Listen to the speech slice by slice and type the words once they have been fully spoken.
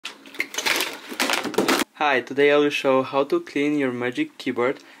Hi, today I will show how to clean your Magic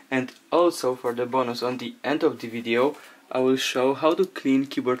Keyboard, and also for the bonus on the end of the video I will show how to clean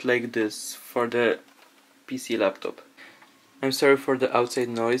keyboard like this for the PC laptop. I'm sorry for the outside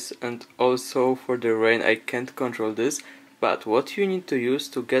noise and also for the rain, I can't control this, but what you need to use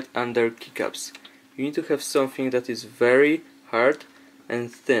to get under keycaps, you need to have something that is very hard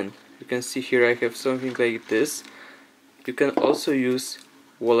and thin. You can see here I have something like this. You can also use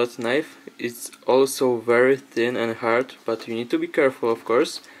wallet knife. It's also very thin and hard, but you need to be careful, of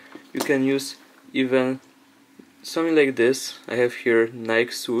course. You can use even something like this. I have here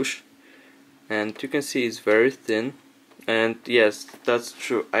Nike swoosh, and you can see it's very thin. And yes, that's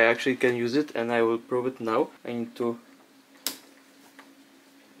true, I actually can use it, and I will prove it now. I need to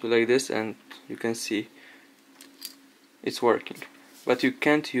do like this, and you can see it's working. But you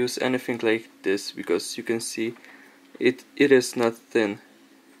can't use anything like this because you can see it is not thin.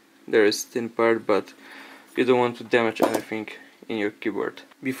 There is thin part, but you don't want to damage anything in your keyboard.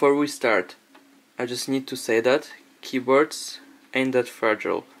 Before we start, I just need to say that keyboards ain't that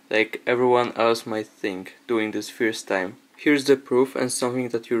fragile like everyone else might think doing this first time. Here's the proof and something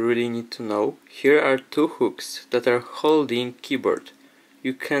that you really need to know. Here are two hooks that are holding keyboard.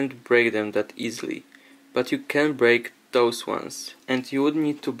 You can't break them that easily, but you can break those ones. And you would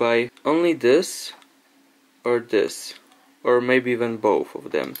need to buy only this or this, or maybe even both of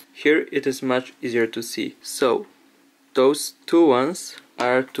them. Here it is much easier to see. So those two ones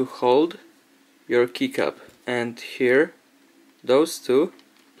are to hold your keycap, and here those two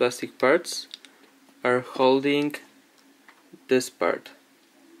plastic parts are holding this part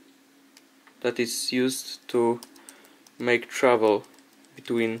that is used to make travel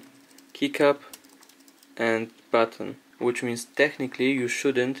between keycap and button, which means technically you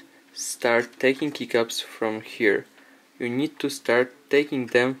shouldn't start taking keycaps from here. You need to start taking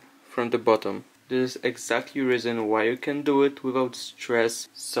them from the bottom. This is exactly the reason why you can do it without stress.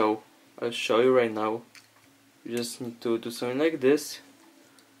 So I'll show you right now. You just need to do something like this.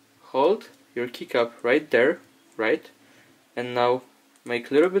 Hold your keycap right there, right? And now make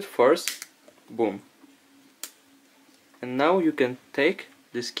a little bit force. Boom. And now you can take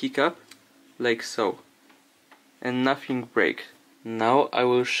this keycap like so, and nothing breaks. Now I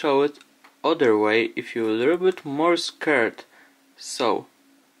will show it other way if you're a little bit more scared. So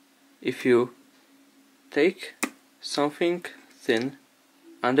if you take something thin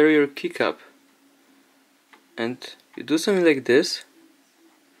under your keycap and you do something like this,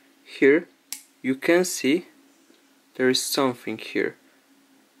 here you can see there is something here.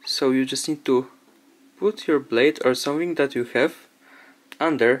 So you just need to put your blade or something that you have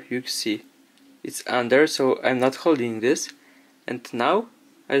under. You see it's under, so I'm not holding this. And now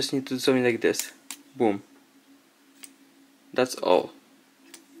I just need to do something like this. Boom. That's all.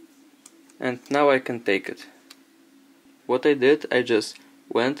 And now I can take it. What I did, I just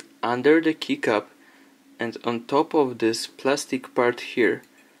went under the keycap and on top of this plastic part here,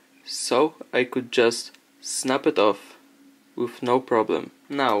 so I could just snap it off with no problem.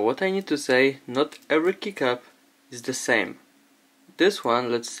 Now what I need to say, not every keycap is the same. This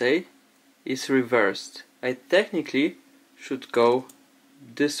one, let's say, is reversed. I technically should go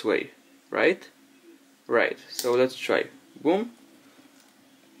this way, right? Right, so let's try. Boom.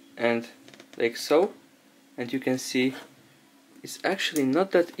 And like so. And you can see it's actually not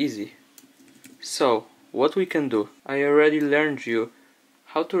that easy. So what we can do, I already learned you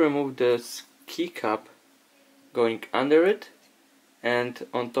how to remove this keycap going under it and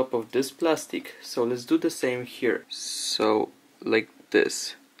on top of this plastic. So let's do the same here. So like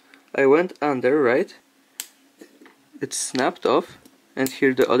this. I went under, right? It snapped off, and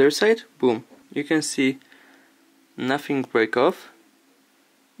here the other side, boom. You can see nothing break off.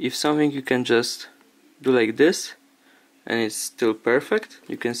 If something, you can just do like this and it's still perfect.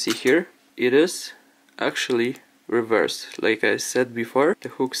 You can see here it is actually reversed. Like I said before, the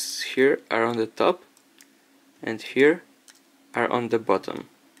hooks here are on the top and here are on the bottom.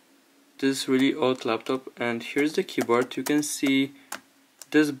 This is really old laptop, and here's the keyboard. You can see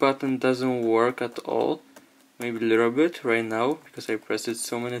this button doesn't work at all. Maybe a little bit right now because I pressed it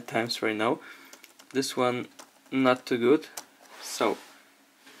so many times right now. This one not too good. So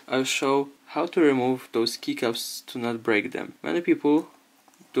I'll show how to remove those keycaps to not break them. Many people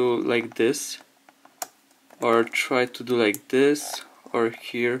do like this, or try to do like this, or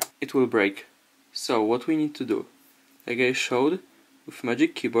here. It will break. So what we need to do, like I showed with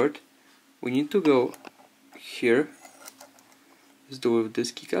Magic Keyboard, we need to go here. Let's do with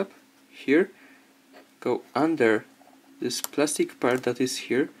this keycap here. Go under this plastic part that is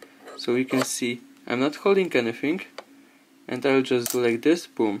here, so you can see I'm not holding anything, and I'll just do like this,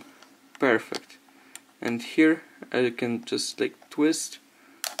 boom, perfect. and here I can just like twist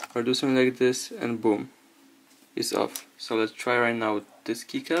or do something like this, and boom, it's off. So let's try right now this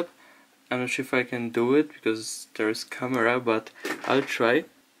keycap. I'm not sure if I can do it because there's camera, but I'll try.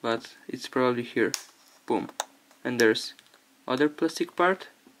 But it's probably here. Boom. And there's other plastic part.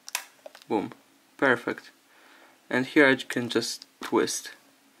 Boom. Perfect. And here I can just twist.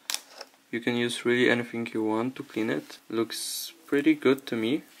 You can use really anything you want to clean it. Looks pretty good to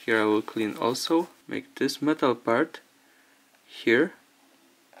me. Here I will clean also. Make this metal part here.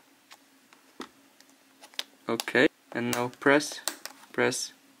 Okay. And now press,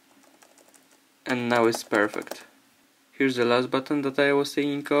 press. And now it's perfect. Here's the last button that I was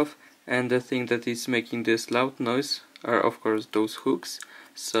thinking of, and the thing that is making this loud noise are of course those hooks,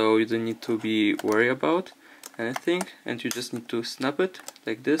 so you don't need to be worried about anything, and you just need to snap it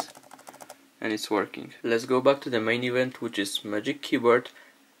like this and it's working. Let's go back to the main event, which is Magic Keyboard.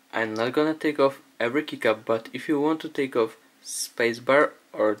 I'm not gonna take off every keycap, but if you want to take off spacebar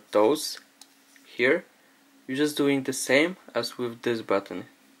or those here, you're just doing the same as with this button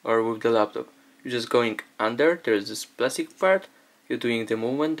or with the laptop. You're just going under, there's this plastic part, you're doing the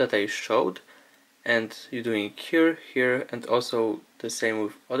movement that I showed, and you're doing here, here, and also the same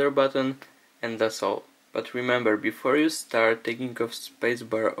with other button, and that's all. But remember, before you start taking off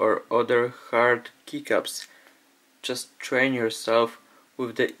spacebar or other hard keycaps, just train yourself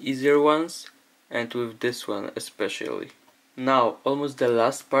with the easier ones and with this one especially. Now, almost the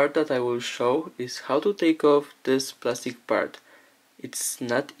last part that I will show is how to take off this plastic part. It's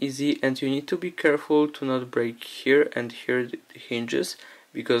not easy, and you need to be careful to not break here and here the hinges,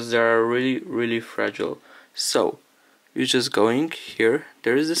 because they are really fragile. So you're just going here,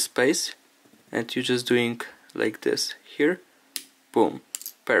 there is a space, and you're just doing like this here, boom,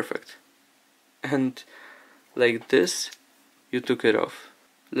 perfect. And like this you took it off.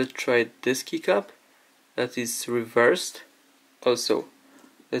 Let's try this keycap that is reversed. Also,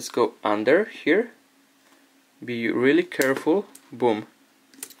 let's go under here, be really careful. Boom,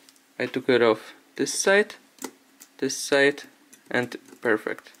 I took it off this side, and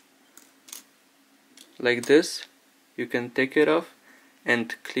perfect. Like this, you can take it off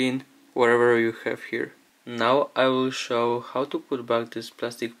and clean whatever you have here. Now I will show how to put back this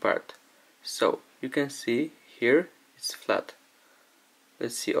plastic part. So, you can see here it's flat.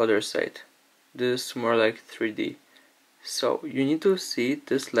 Let's see other side. This is more like 3D. So, you need to see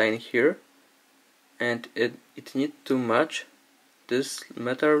this line here, and it needs to match this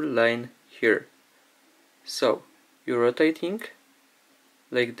metal line here. So you're rotating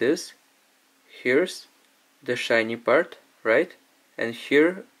like this. Here's the shiny part, right? And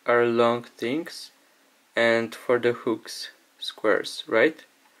here are long things, and for the hooks, squares, right?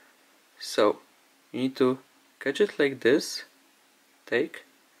 So you need to catch it like this, take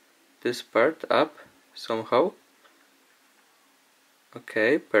this part up somehow.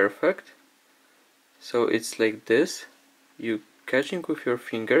 Okay, perfect. So it's like this, you catching with your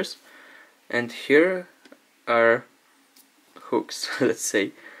fingers, and here are hooks, let's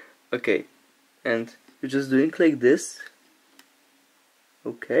say. Okay, and you're just doing like this.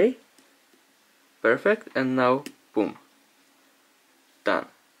 Okay, perfect, and now boom, done.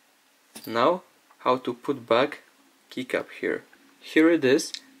 Now how to put back keycap here. Here it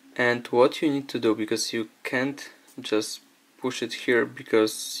is, and what you need to do, because you can't just push it here,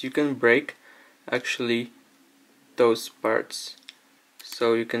 because you can break actually those parts.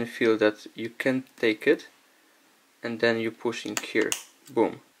 So you can feel that you can't take it, and then you're pushing here.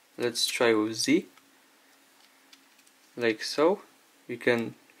 Boom. Let's try with Z. Like so. You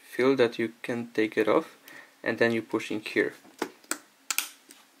can feel that you can take it off, and then you're pushing here.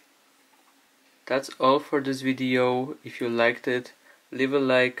 That's all for this video. If you liked it, leave a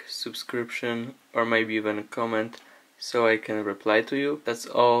like, subscription, or maybe even a comment so I can reply to you. That's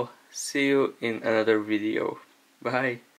all. See you in another video. Bye.